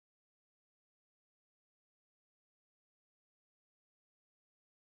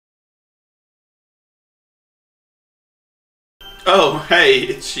Oh, hey,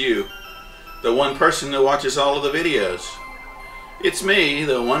 it's you. The one person that watches all of the videos. It's me,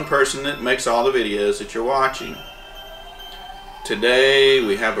 the one person that makes all the videos that you're watching. Today,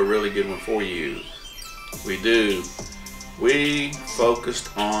 we have a really good one for you. We do. We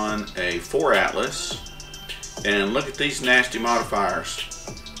focused on a 4 Atlas. And look at these nasty modifiers.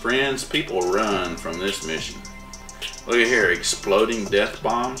 Friends, people run from this mission. Look at here, exploding death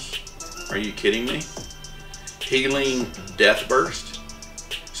bombs. Are you kidding me? Healing death burst.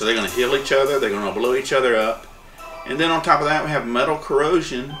 So they're going to heal each other, they're going to blow each other up. And then on top of that we have metal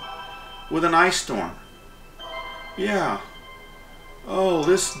corrosion with an ice storm. Yeah. Oh,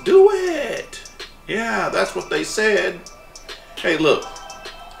 let's do it. Yeah, that's what they said. Hey, look.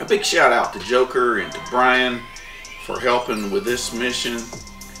 A big shout out to Joker and to Brian for helping with this mission.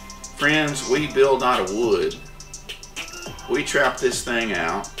 Friends, we build out of wood. We trap this thing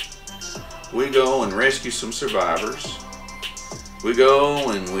out. We go and rescue some survivors. We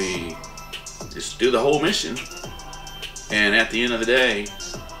go and we just do the whole mission. And at the end of the day,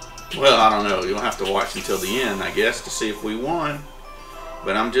 well, I don't know. You'll have to watch until the end, I guess, to see if we won.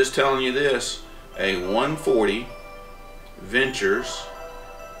 But I'm just telling you this. A 140 Ventures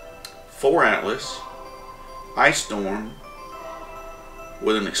 4 Atlas Ice Storm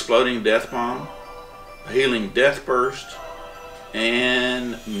with an exploding death bomb, a healing death burst,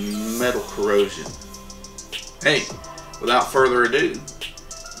 and metal corrosion. Hey, without further ado,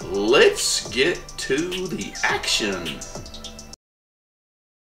 let's get to the action.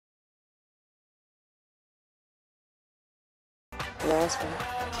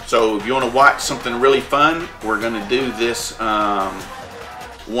 So if you want to watch something really fun, we're going to do this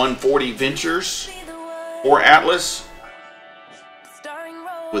 140 Ventures 4 Atlas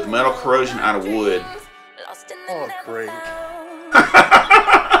with metal corrosion out of wood. Oh, great.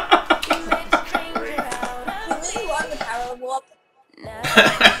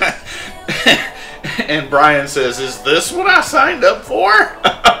 And Brian says, is this what I signed up for?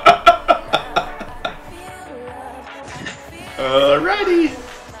 Alrighty.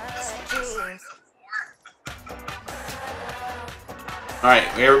 Alright,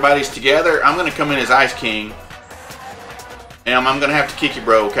 everybody's together. I'm going to come in as Ice King. And I'm going to have to kick you,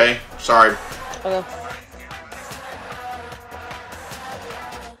 bro, okay? Sorry. Okay.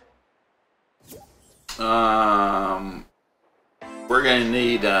 We're going to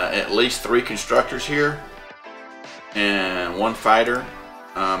need at least 3 constructors here. And 1 fighter.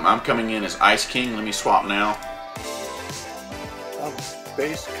 I'm coming in as Ice King. Let me swap now. I'm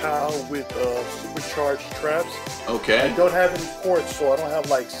base Kyle with supercharged traps. Okay. I don't have any ports, so I don't have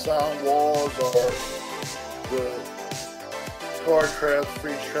like sound walls or the guard traps,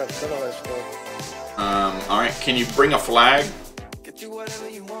 freeze traps, none of that stuff. Alright, can you bring a flag?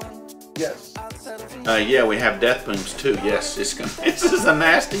 Yes. Yeah, we have death booms too. Yes, this is a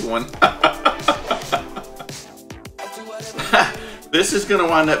nasty one. This is gonna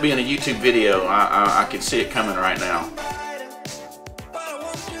wind up being a YouTube video. I can see it coming right now.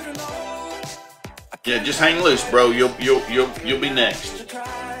 Yeah, just hang loose, bro. You'll be next.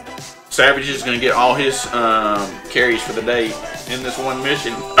 Savage is gonna get all his carries for the day in this one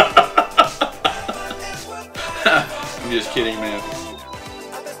mission. I'm just kidding, man.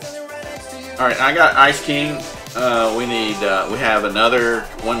 All right, I got Ice King. We have another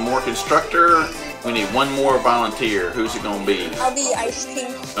 1 more constructor. We need 1 more volunteer. Who's it gonna be? I'll be Ice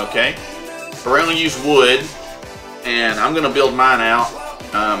King. Okay. We're gonna use wood, and I'm gonna build mine out.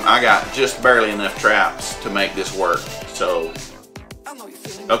 I got just barely enough traps to make this work. So,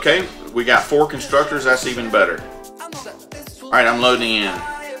 okay, we got 4 constructors. That's even better. All right, I'm loading in.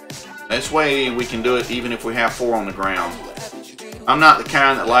 This way we can do it even if we have 4 on the ground. I'm not the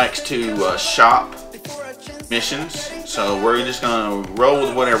kind that likes to shop missions, so we're just gonna roll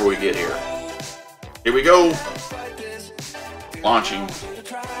with whatever we get here. Here we go. Launching. This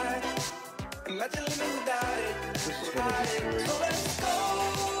is gonna be great.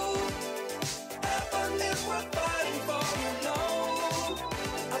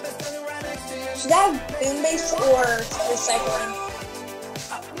 Should I have boom base or recycling?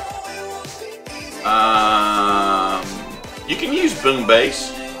 You can use boom base.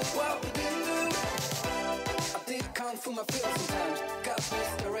 Hey,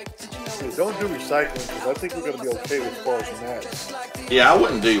 don't do recycling because I think we're gonna be okay as far as mats. Yeah, I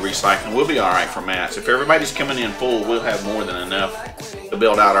wouldn't do recycling. We'll be alright for mats. If everybody's coming in full, we'll have more than enough to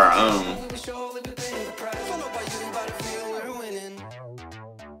build out our own.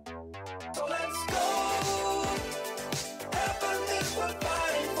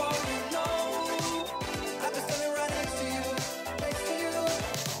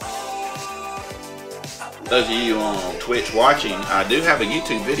 Those of you on Twitch watching, I do have a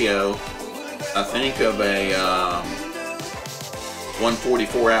YouTube video, I think of a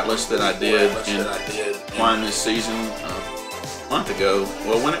 144 Atlas that I did in flying this season a month ago.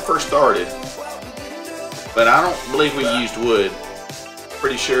 Well, when it first started. But I don't believe we used wood.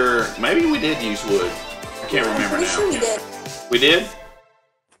 Pretty sure, maybe we did use wood. I can't remember now. Sure we did. We did?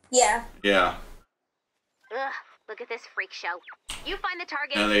 Yeah. Yeah. Ugh, look at this freak show. You find the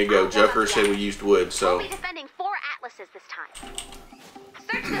target. And there you go. Joker said we used wood, so. We'll be defending 4 Atlases this time.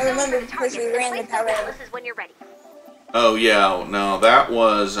 Search the I remember zone for the because we target ran and the place those power. Atlases when you're ready. Oh yeah, no, that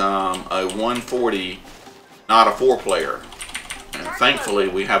was a 140, not a 4-player. And thankfully,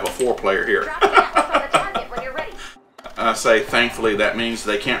 we have a 4-player here. Drop the Atlas on the target when you're ready. I say thankfully, that means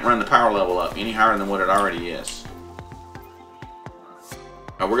they can't run the power level up any higher than what it already is.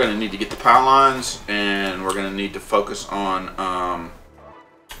 We're going to need to get the power lines, and we're going to need to focus on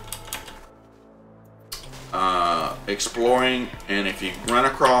exploring. And if you run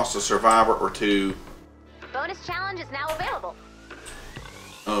across a survivor or two, Bonus challenge is now available.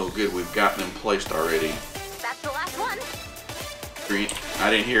 oh good, we've got them placed already. That's the last one. Green,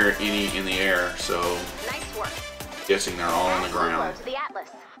 I didn't hear any in the air, so Nice work. guessing they're all on the Add ground. info to the Atlas.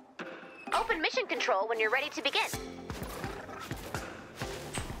 Open mission control when you're ready to begin.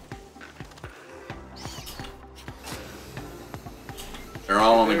 They're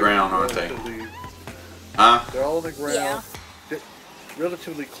all on the ground, aren't they? Relatively- Huh? They're all on the ground. Yeah. They're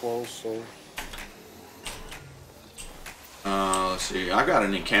relatively close, so. Let's see. I got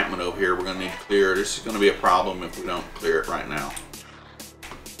an encampment over here we're going to need to clear. This is going to be a problem if we don't clear it right now.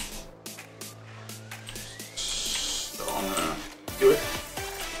 So I'm going to do it.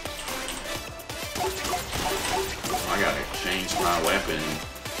 I got to change my weapon.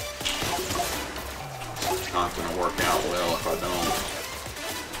 It's not going to work out well if I don't.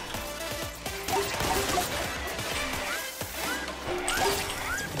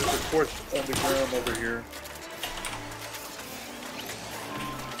 There's a torch underground over here.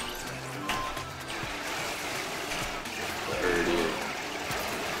 There it is.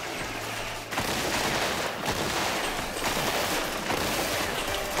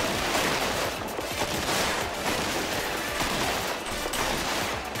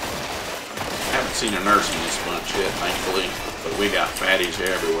 Haven't seen a nurse in this bunch yet, thankfully, but we got fatties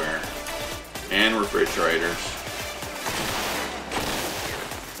everywhere. And refrigerators.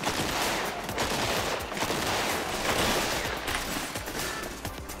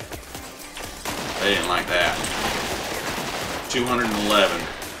 They didn't like that. 211.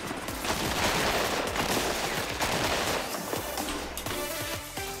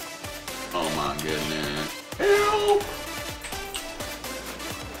 Oh my goodness. Help!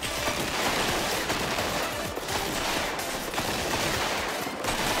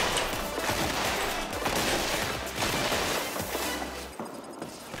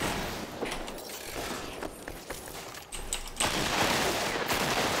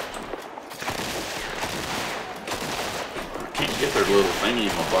 Can't get their little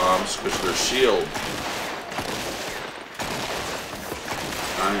thingy-mabobs because of their shield.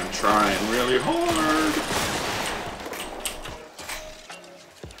 I am trying really hard.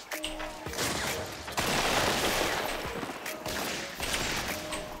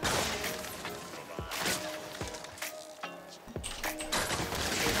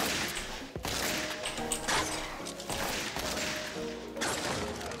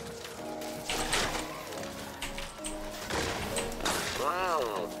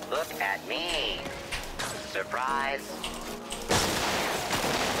 Whoa, look at me. Surprise.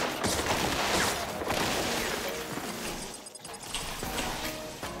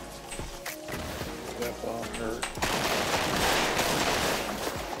 That bomb hurt.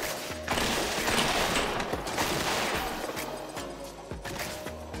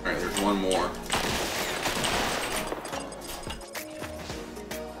 Alright, there's one more.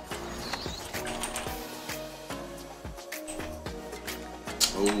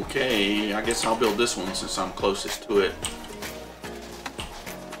 Okay, I guess I'll build this one since I'm closest to it.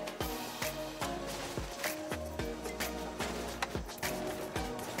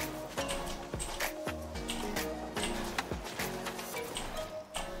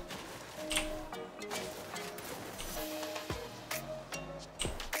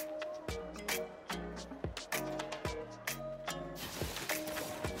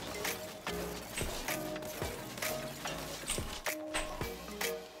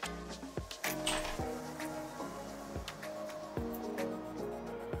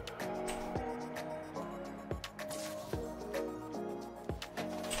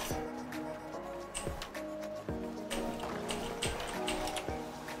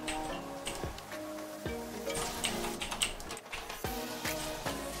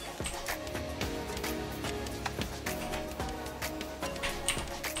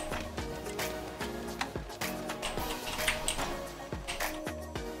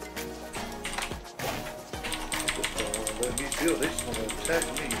 Ew, they just want to attack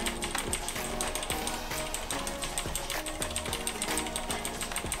me.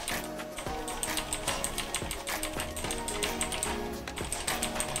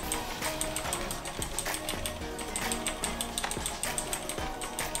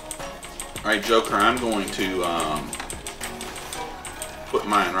 Alright, Joker, I'm going to put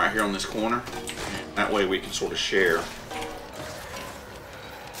mine right here on this corner. That way we can sort of share.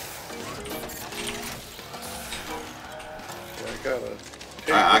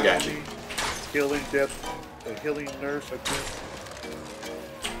 I got you. Healing death, a healing nurse, I think.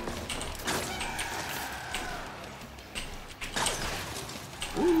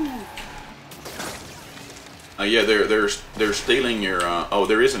 Yeah, they're stealing your. Oh,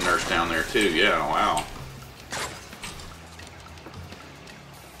 there is a nurse down there too. Yeah, wow.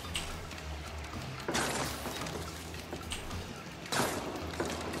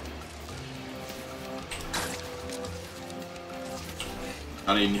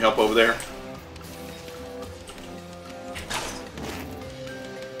 I need any help over there?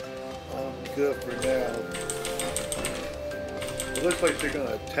 I'm good for now. It looks like they're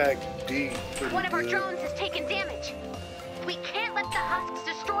gonna attack D pretty One of our good. drones has taken damage. We can't let the husks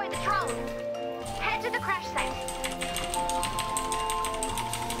destroy the drone. Head to the crash site.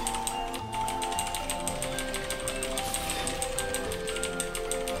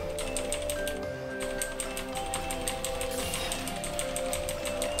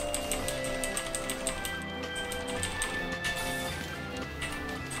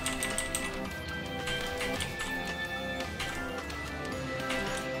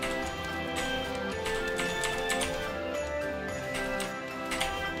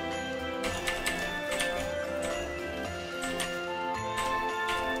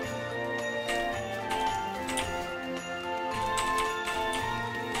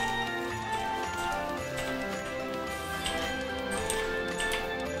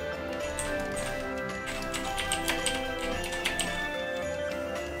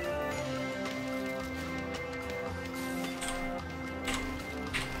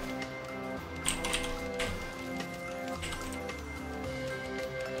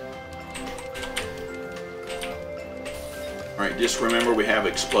 Alright, just remember we have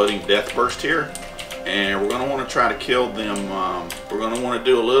exploding death burst here, and we're going to want to try to kill them. We're going to want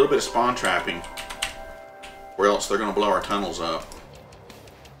to do a little bit of spawn trapping, or else they're going to blow our tunnels up.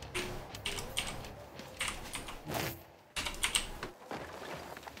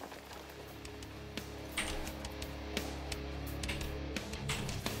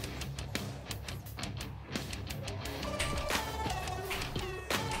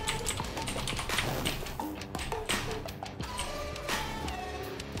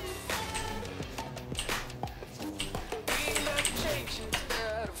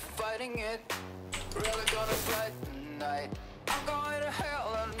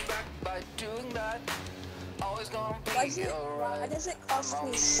 Why does it cost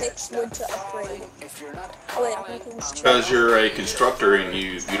me 6 wood to upgrade? Oh wait, I'm making this Because you're a constructor and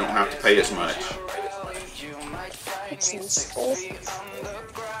you don't have to pay as much. It's useful.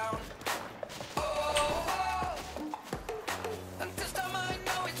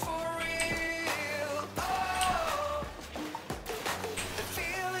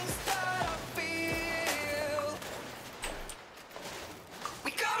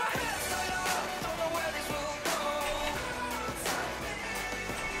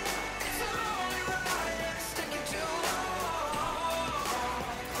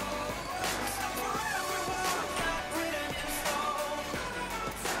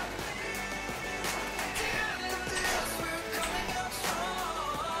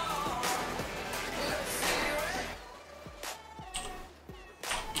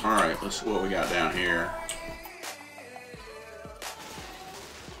 Alright, let's see what we got down here.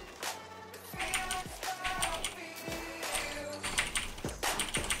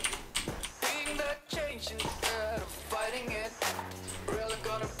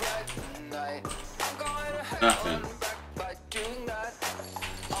 Nothing.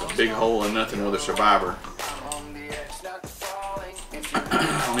 It's a big hole and nothing with a survivor.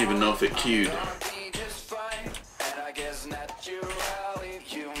 I don't even know if it queued.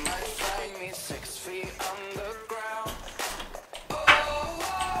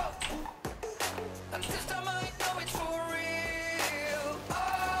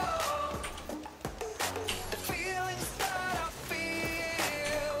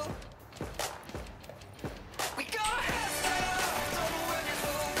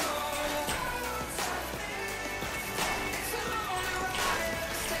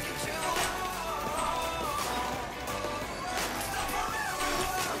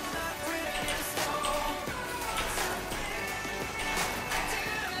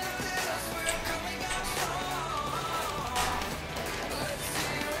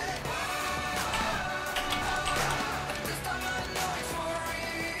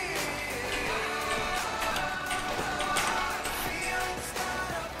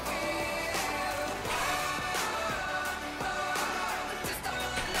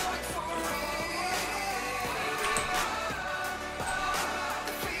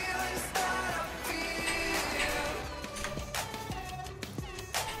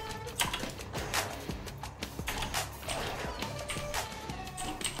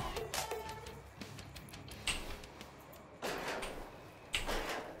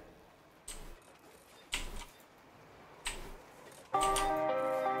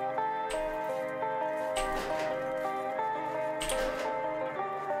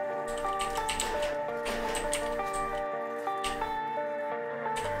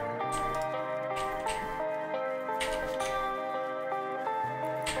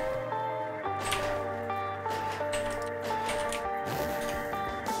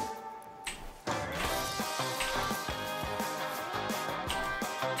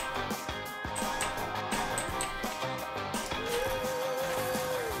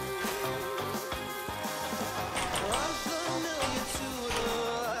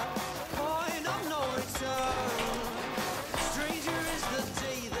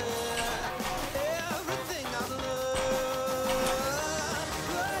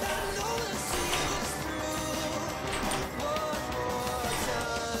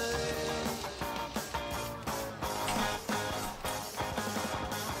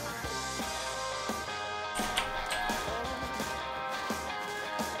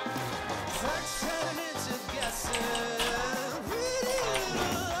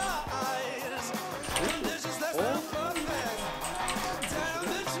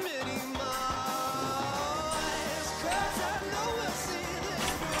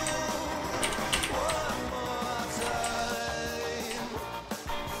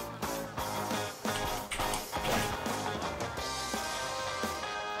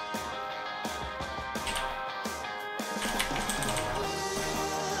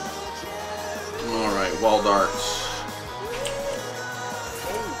 Alright, wall darts.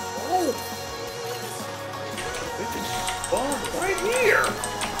 They just spawned right here.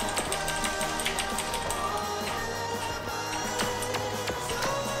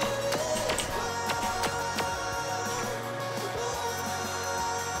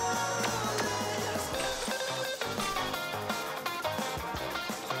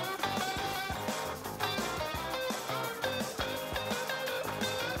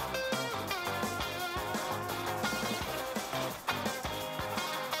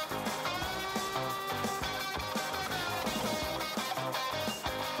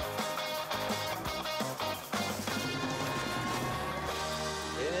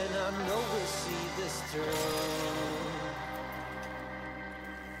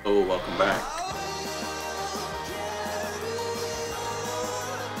 Oh, welcome back.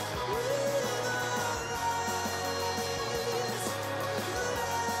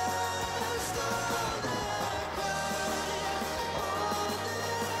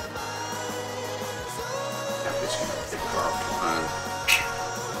 This is gonna take car flying.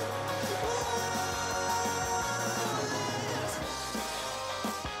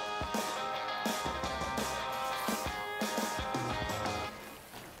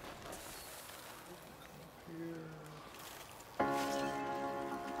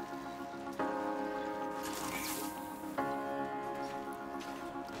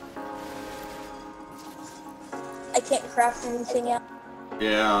 I can't craft anything out.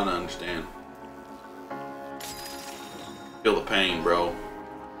 Yeah, I understand. Feel the pain, bro.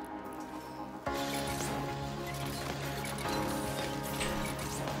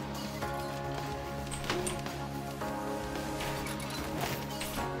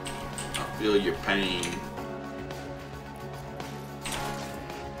 I feel your pain.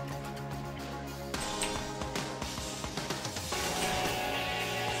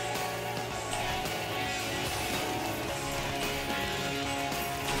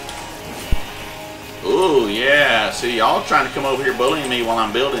 Ooh, yeah. See, y'all trying to come over here bullying me while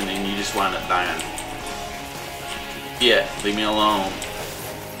I'm building and you just wind up dying. Yeah, leave me alone.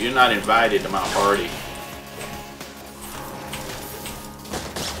 You're not invited to my party.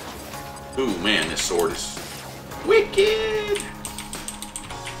 Ooh, man, this sword is wicked.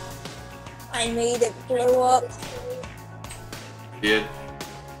 I made it blow up. Did?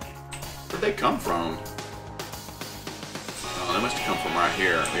 Where'd they come from? Oh, they must have come from right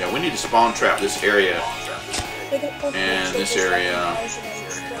here. Yeah, we need to spawn trap this area. And this area.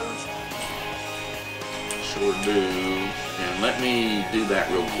 Sure do. And let me do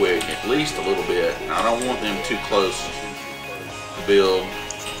that real quick, at least a little bit. I don't want them too close to build.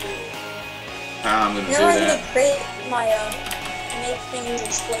 How I'm going to do I'm that. gonna create my, make things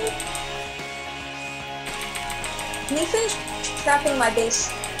explode. Can you finish trapping my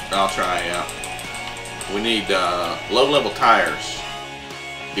base? I'll try, yeah. We need low-level tires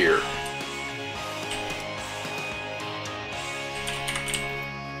here.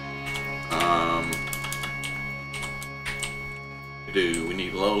 We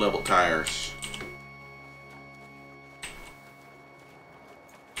need low-level tires.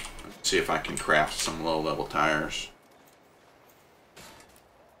 Let's see if I can craft some low-level tires.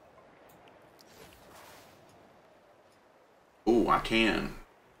 Ooh, I can.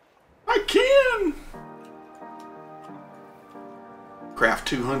 I can! Craft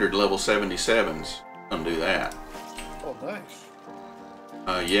 200 level 77s. Gonna do that. Oh, nice.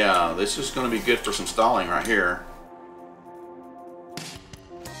 Yeah, this is gonna be good for some stalling right here.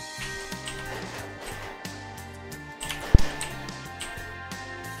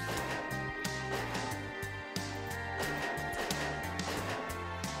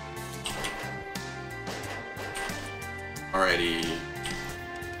 Alrighty.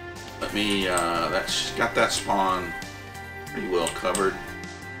 Let me, that's got that spawn pretty well covered.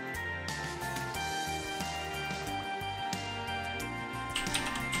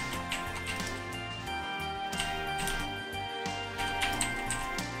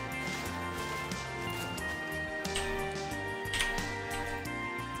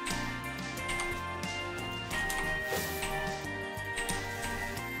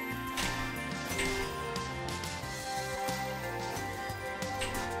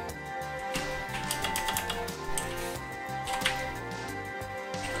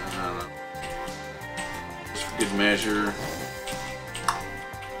 good measure.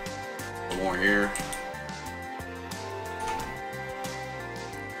 A little more here.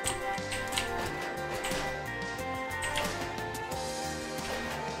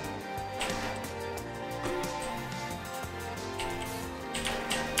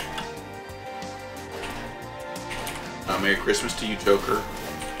 Merry Christmas to you, Joker.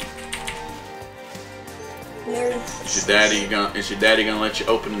 Merry Is your daddy gonna let you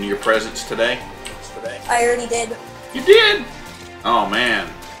open your presents today? I already did. You did? Oh man.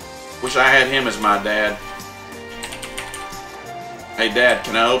 Wish I had him as my dad. Hey Dad,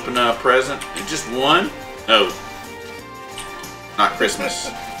 can I open a present? Just one? No. Not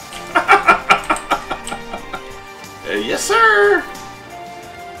Christmas. Yes, sir.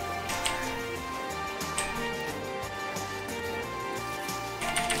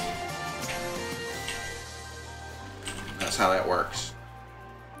 That's how that works.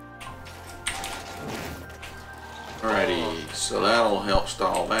 Alrighty, so that'll help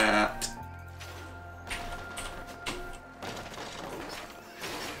stall that.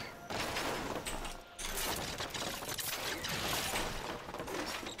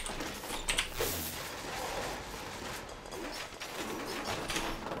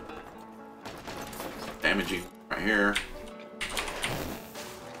 Damaging right here.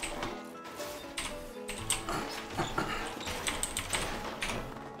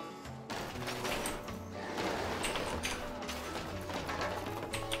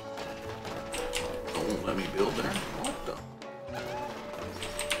 Don't let me build there. What the?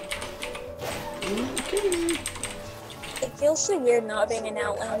 Okay. It feels so weird not being an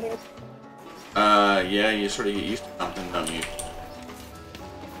Outlander. Yeah, you sort of get used to something, don't you?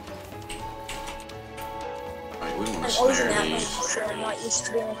 Alright, we want I'm to always an snare Outlander, these. so I'm not used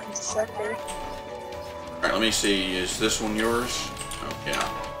to being a constructor. Alright, let me see. Is this one yours? Oh,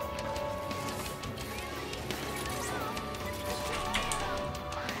 yeah.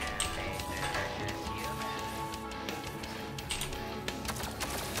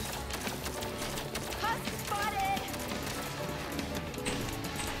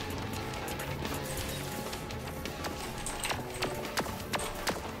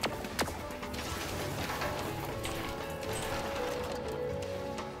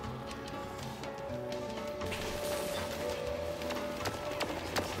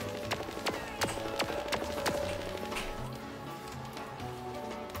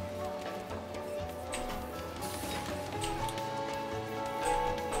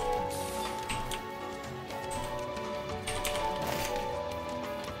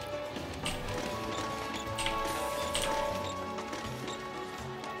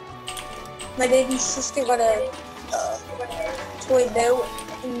 My baby sister got a toy boat,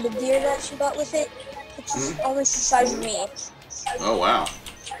 and the deer that she got with it, it's almost the size of me. Oh, wow.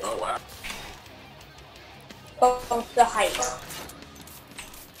 Oh, wow. Both the height.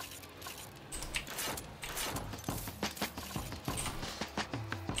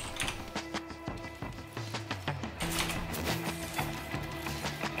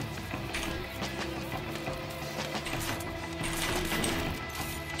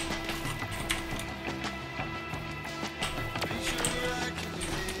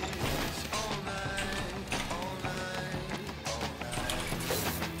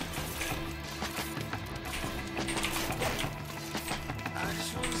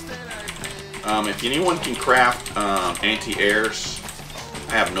 If anyone can craft anti-airs,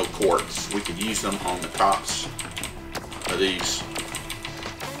 I have no quartz. We could use them on the tops of these.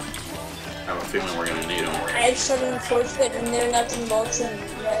 I have a feeling we're going to need them. I have 7 quartz, but they're nothing but some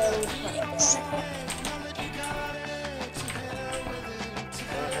no plants. I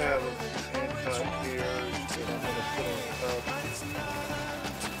have anti-ears that I'm going to put on top.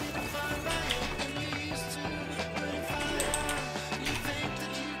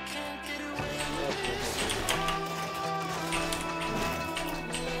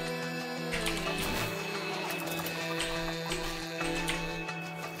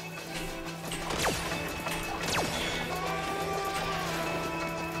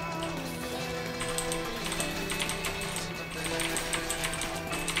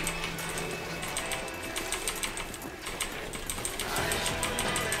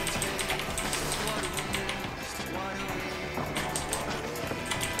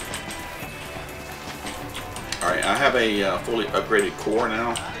 Alright, I have a fully upgraded core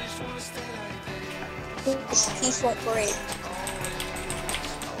now. This piece won't break.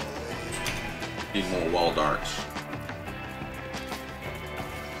 Need more wall darts.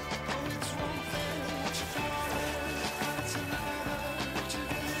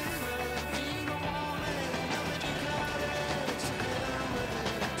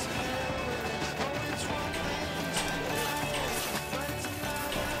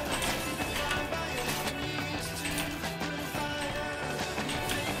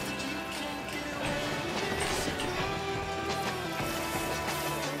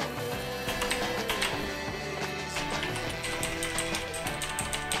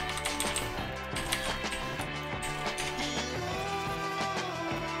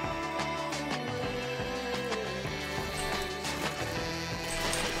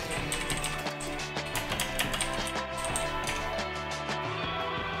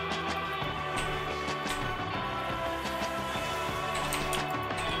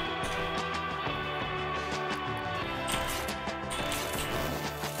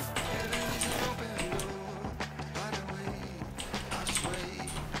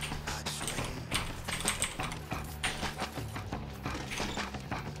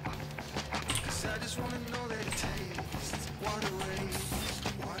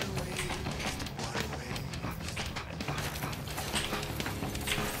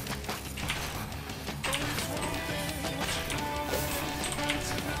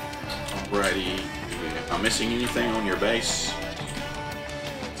 Alrighty. Am I missing anything on your base?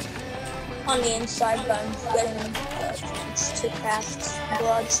 On the inside, but I'm getting to craft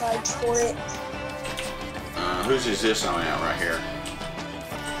broadsides for it. Whose is this I'm at right here?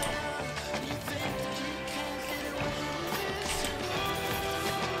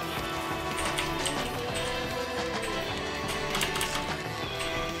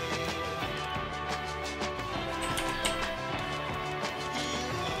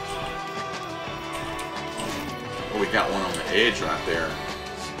 Oh, we got one on the edge right there.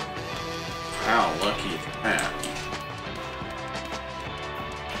 How lucky is that?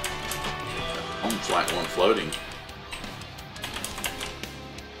 Almost like one floating.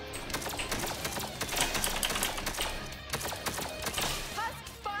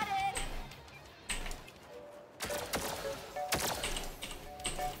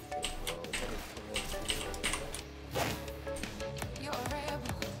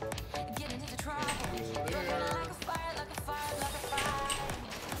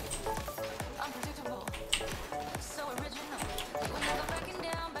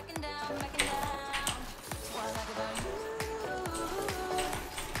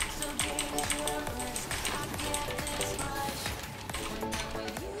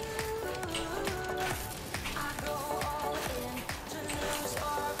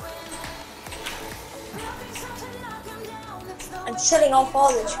 I'm setting off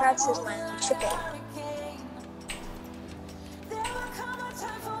all the traps as my own chicken.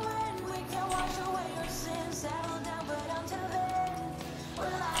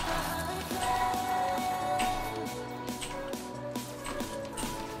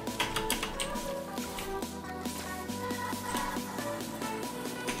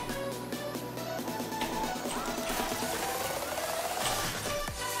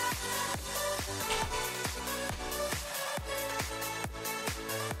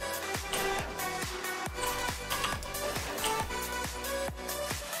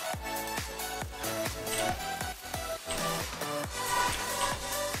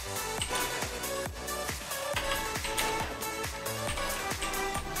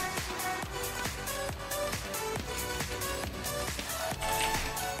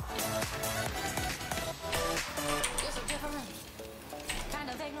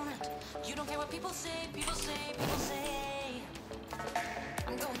 You don't care what people say, people say, people say.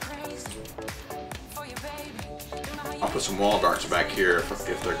 I'm going crazy for you, baby. I'll put some wall darts back here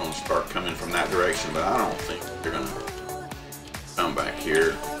if they're going to start coming from that direction, but I don't think they're going to come back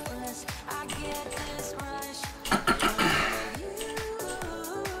here.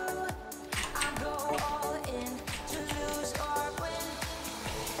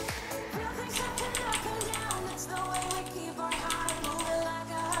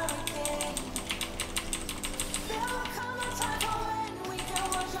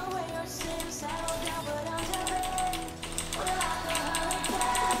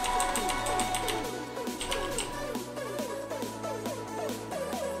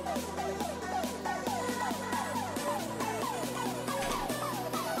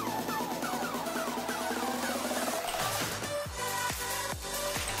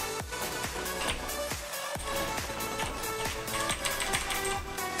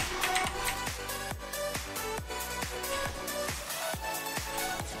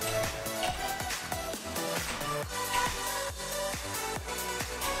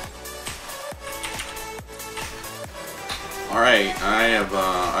 Alright,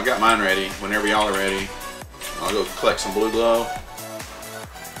 I got mine ready. Whenever y'all are ready, I'll go collect some blue glow.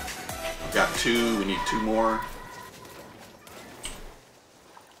 I've got 2, we need 2 more.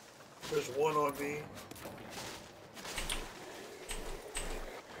 There's 1 on me.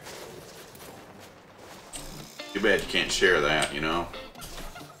 Too bad you can't share that, you know.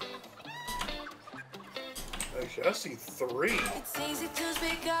 Actually, I see 3. It's easy to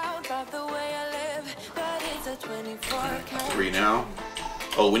speak out about the way I live, but it's a 24 3 now.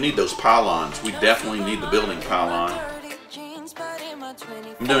 Oh, we need those pylons. We definitely need the building pylon.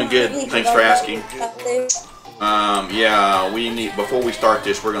 I'm doing good. Thanks for asking. Yeah, we need, before we start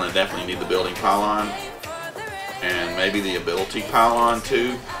this, we're gonna definitely need the building pylon and maybe the ability pylon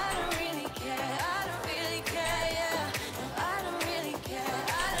too.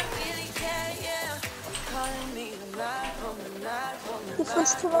 The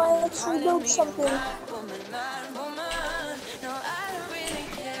first time I actually built something.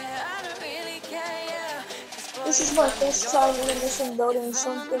 This is my first time in addition building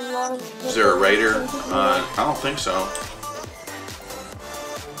something wrong. Is there a raider? I don't think so.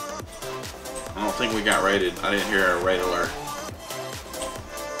 I don't think we got raided. I didn't hear a raid alert.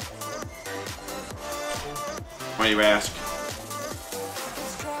 Why do you ask?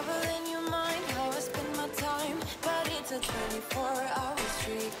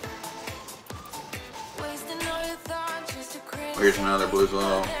 street. Wasting all your thoughts just to create. Here's another blue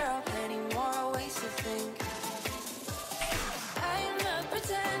glow. There are plenty more ways to think. I am not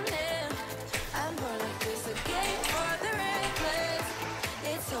pretending. I'm more like this, a game for the reckless.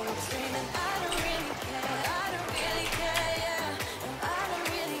 It's so extreme and I don't really care. I don't really care, yeah. And I don't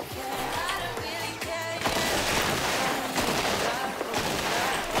really care. I don't really care, yeah.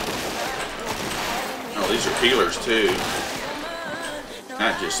 Oh, these are healers too.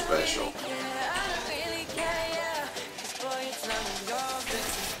 Not just special.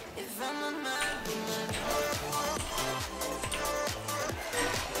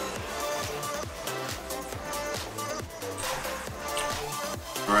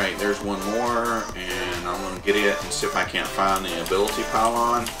 Alright, there's one more, and I'm going to get it and see if I can't find the ability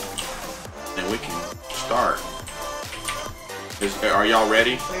pylon. And we can start. Are y'all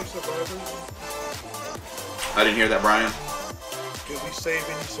ready? Save survivors? I didn't hear that, Brian. Did we save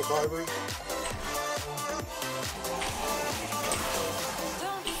any survivors?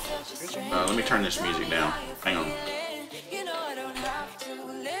 Let me turn this music down. Hang on.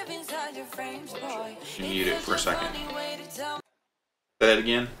 Mute it for a second. Say that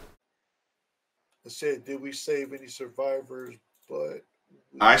again. I said, did we save any survivors? But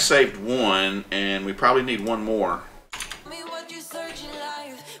I saved one, and we probably need one more.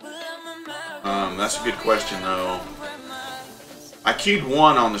 That's a good question, though. I queued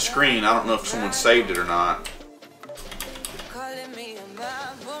one on the screen. I don't know if someone saved it or not.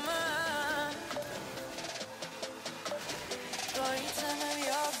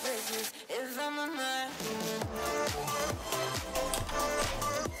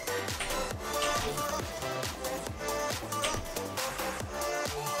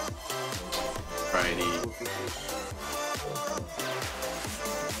 Righty.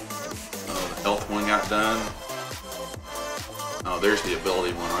 The health one got done. Oh, there's the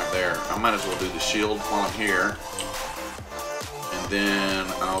ability one right there. I might as well do the shield while I'm here. And then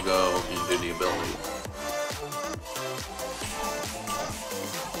I'll go and do the ability.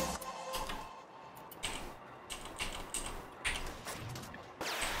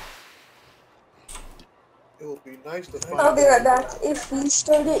 it would be nice to find. I'll be right back. If you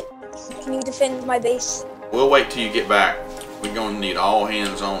start it, can you defend my base? We'll wait till you get back. We're going to need all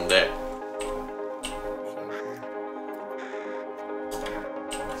hands on deck.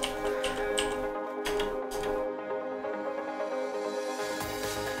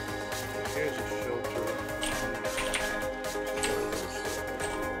 Here's a shelter.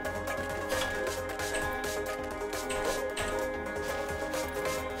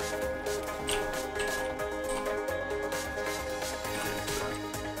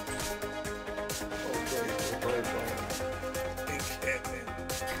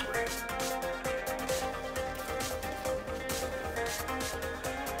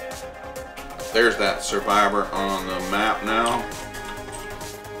 There's that survivor on the map now.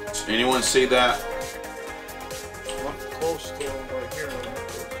 Does anyone see that? I'm close to him right here. I'm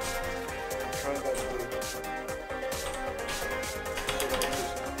trying not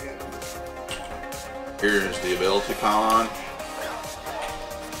to. Here's the ability pylon.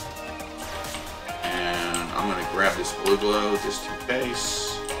 And I'm going to grab this blue glow just in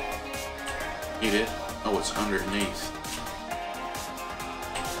case. Need it. Oh, it's underneath.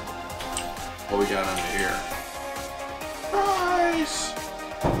 What we got under here? Nice!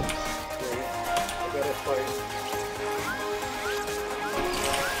 I gotta fight.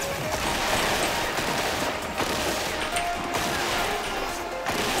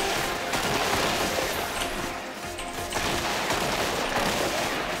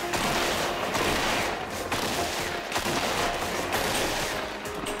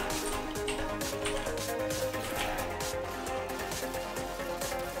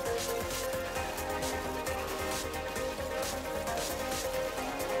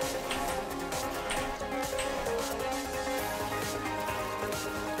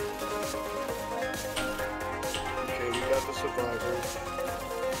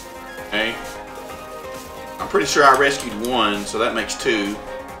 Okay. I'm pretty sure I rescued one, so that makes two.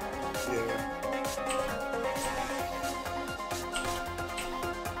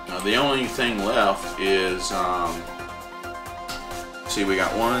 Now the only thing left is, see, we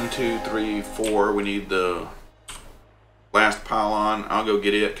got 1, 2, 3, 4. We need the last pylon. I'll go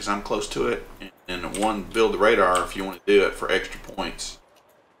get it because I'm close to it. And one, build the radar if you want to do it for extra points.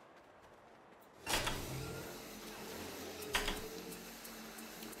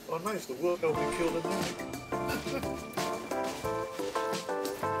 Oh, nice. The wolf helped me kill the mimic.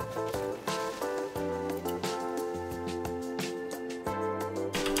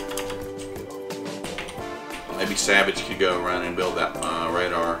 Maybe Savage could go around and build that radar.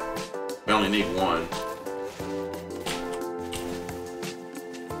 only need one.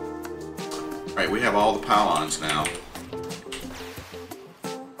 Alright, we have all the pylons now.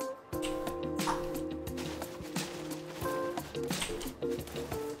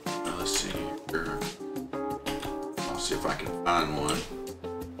 Now let's see here. I'll see if I can find one.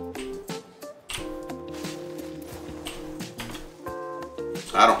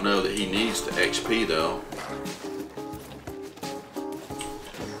 I don't know that he needs the XP though.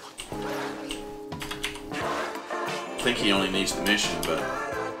 I think he only needs the mission, but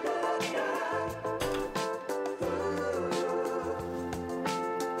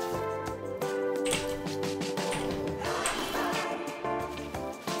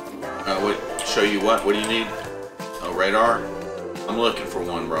show you what? What do you need? Oh, radar? I'm looking for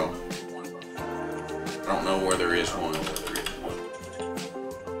one, bro. I don't know where there is one.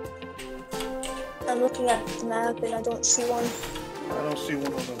 I'm looking at the map and I don't see one. I don't see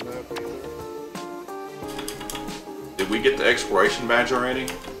one on the map either. Did we get the exploration badge already?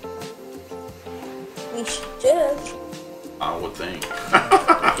 We should. I would think.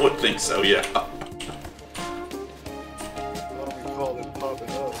 I would think so, yeah. I don't recall it popping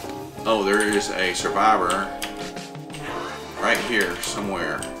up. Oh, there is a survivor right here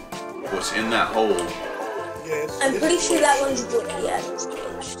somewhere. What's in that hole? Yes. I'm pretty sure that one's good. Yeah, it's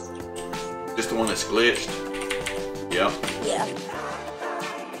glitched. Just the one that's glitched? Yep. Yeah.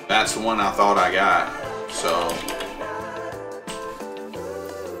 That's the one I thought I got. So.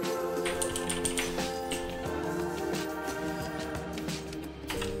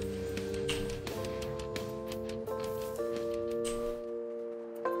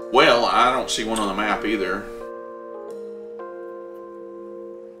 Well, I don't see one on the map either.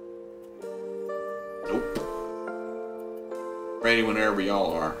 Nope. Ready whenever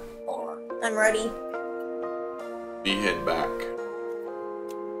y'all are. I'm ready. Me head back.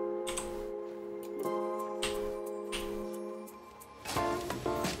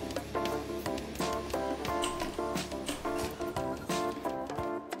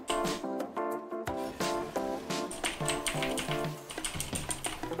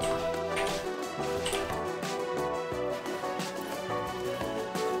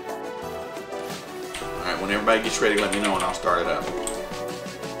 Alright, when everybody gets ready, let me know and I'll start it up.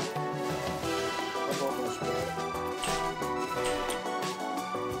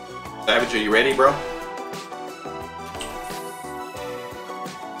 Savage, are you ready, bro?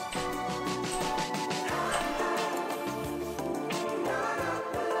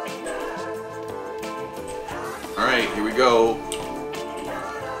 Alright, here we go.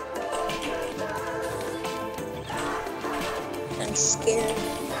 I'm scared.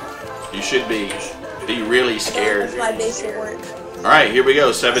 You should be. Be really scared. My base will work. Alright, here we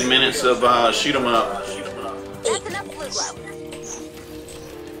go. 7 minutes of shoot 'em up. That's enough blue glow.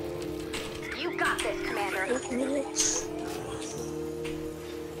 You got this, Commander. 8 minutes.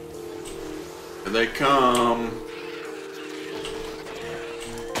 Here they come.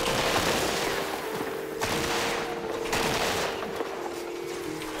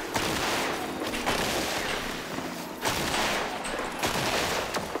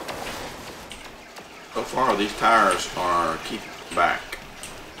 So far, these tires are keeping back.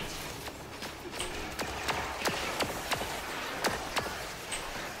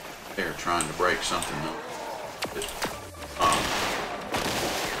 They're trying to break something though.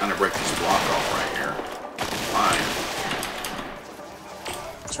 Trying to break this block off right here. Fine.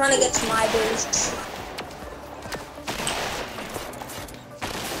 Trying to get to my base.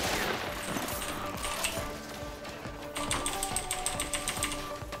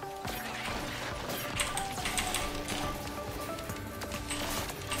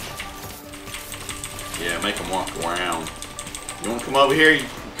 Yeah, make them walk around. You want to come over here? You can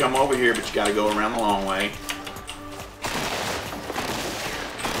come over here, but you got to go around the long way.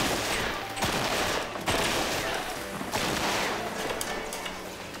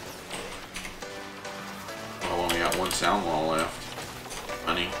 I've only got one sound wall left.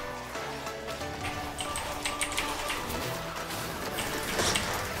 Honey.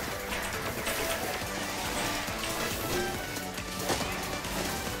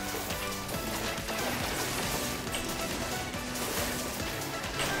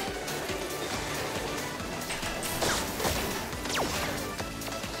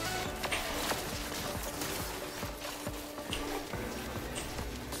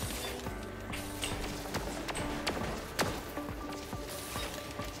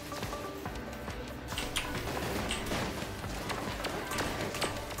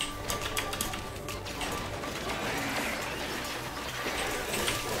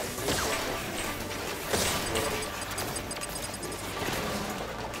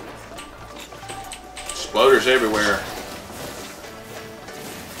 Exploders everywhere.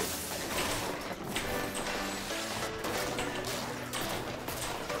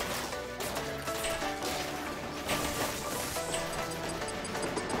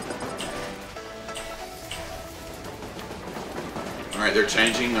 Alright, they're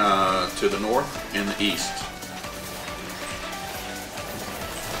changing to the north and the east.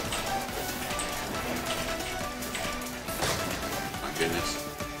 My goodness.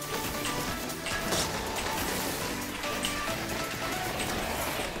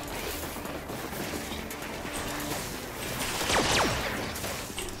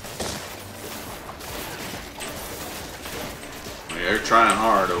 They're trying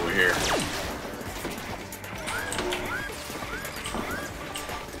hard over here.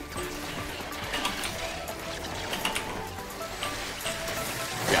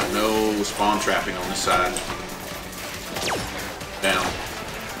 Got no spawn trapping on this side. Down.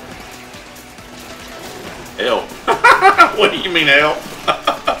 Help. What do you mean help?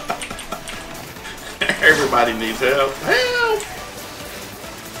 Everybody needs help. Help!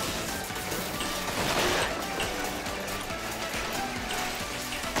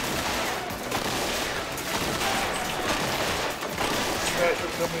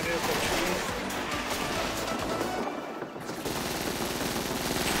 Coming in from the east.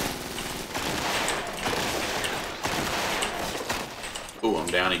 Ooh, I'm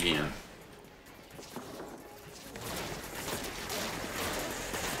down again.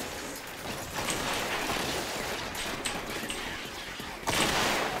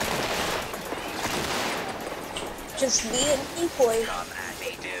 Just be a decoy. Come at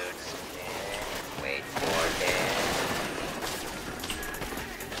me, dudes. Wait for it.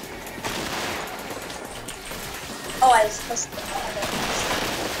 Oh, I was supposed to.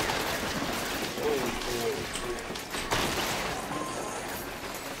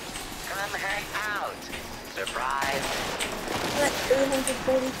 Come hang out. Surprise. I'm at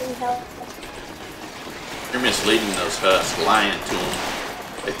 343 health. You're misleading those husks, lying to them.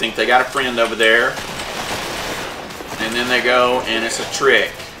 They think they got a friend over there, and then they go and it's a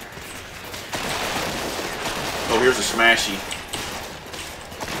trick. Oh, here's a smashy.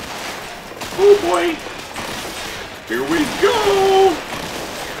 Oh boy. Here we go.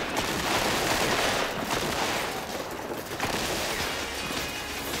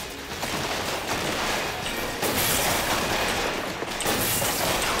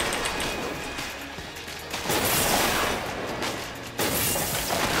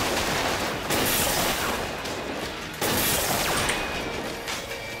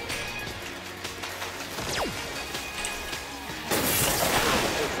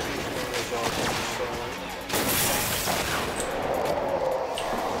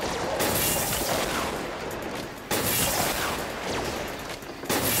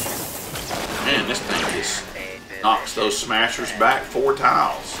 Man, this thing just knocks those smashers back 4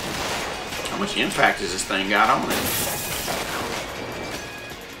 tiles. How much impact has this thing got on it?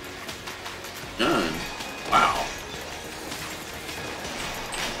 None. Wow.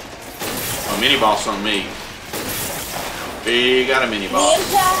 Oh, mini boss on me. We got a mini boss.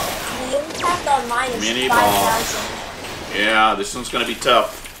 The impact on mine is Mini 5,000. Yeah, this one's gonna be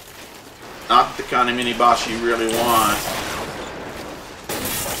tough. Not the kind of mini boss you really want.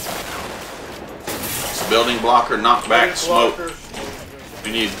 It's a building blocker, knockback, smoke.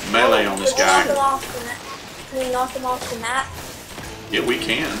 We need melee on this guy. Can we knock him off the map? Yeah, we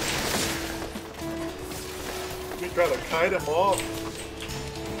can. We try to kite him off.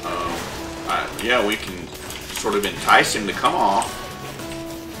 Yeah, we can sort of entice him to come off.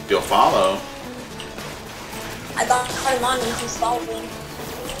 If he'll follow. I got him on and he's following.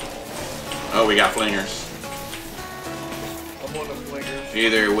 Oh, we got flingers. I'm on the flingers.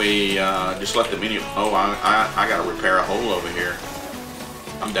 Either we just let the mini. Oh, I gotta repair a hole over here.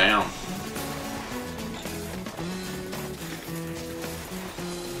 I'm down.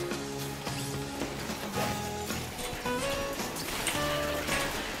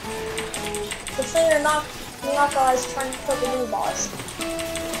 The thing you're not guys trying to kill the mini boss.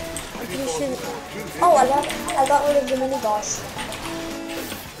 You should. Oh, I got rid of the mini boss. I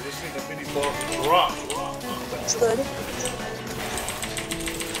just seen the mini boss drop. It's good.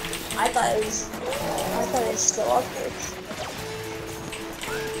 I thought it was still up there.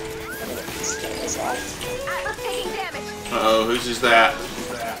 Atlas taking damage. Uh-oh, whose is that?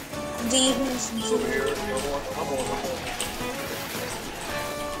 Demons.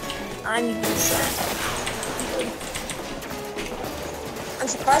 I'm using that. I'm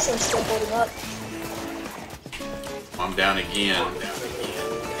surprised I'm still holding up. I'm down again.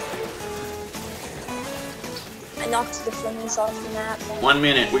 I knocked the flames off the map. 1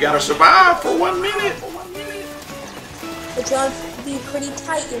 minute. We gotta survive for 1 minute. It's going to be pretty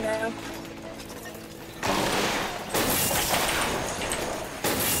tight, you know.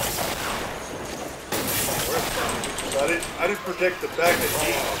 I didn't protect the back of the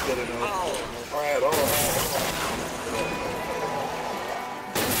knee good enough. Alright,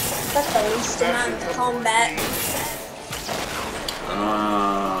 That's the least amount of combat.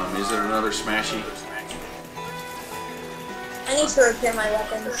 Is it another smashy? I need to repair my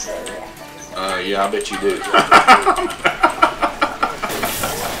weapons, so yeah. Yeah, I bet you do.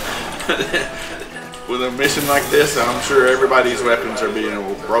 With a mission like this, I'm sure everybody's weapons are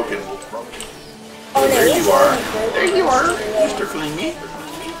being broken. Oh, no, There you are. broken. There you are, Mr. Flingy.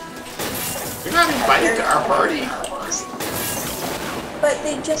 You're not invited to our party. But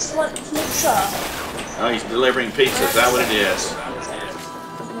they just want pizza. Oh, he's delivering pizza. Is that what it is?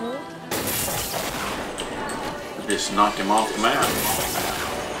 Just knocked him off the map.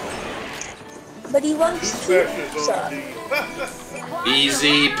 But he wants pizza.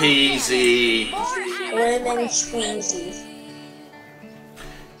 Easy peasy. Lemon squeezy.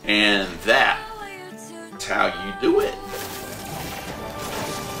 And that's how you do it.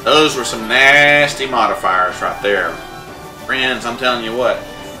 Those were some nasty modifiers right there. Friends, I'm telling you what,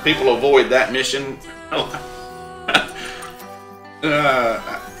 people avoid that mission.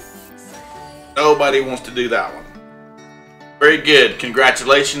 Nobody wants to do that one. Very good.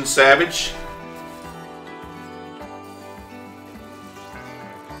 Congratulations, Savage.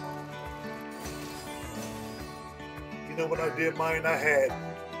 You know, when I did mine, I had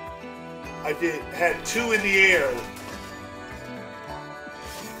 2 in the air.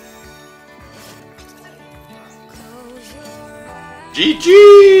 GG!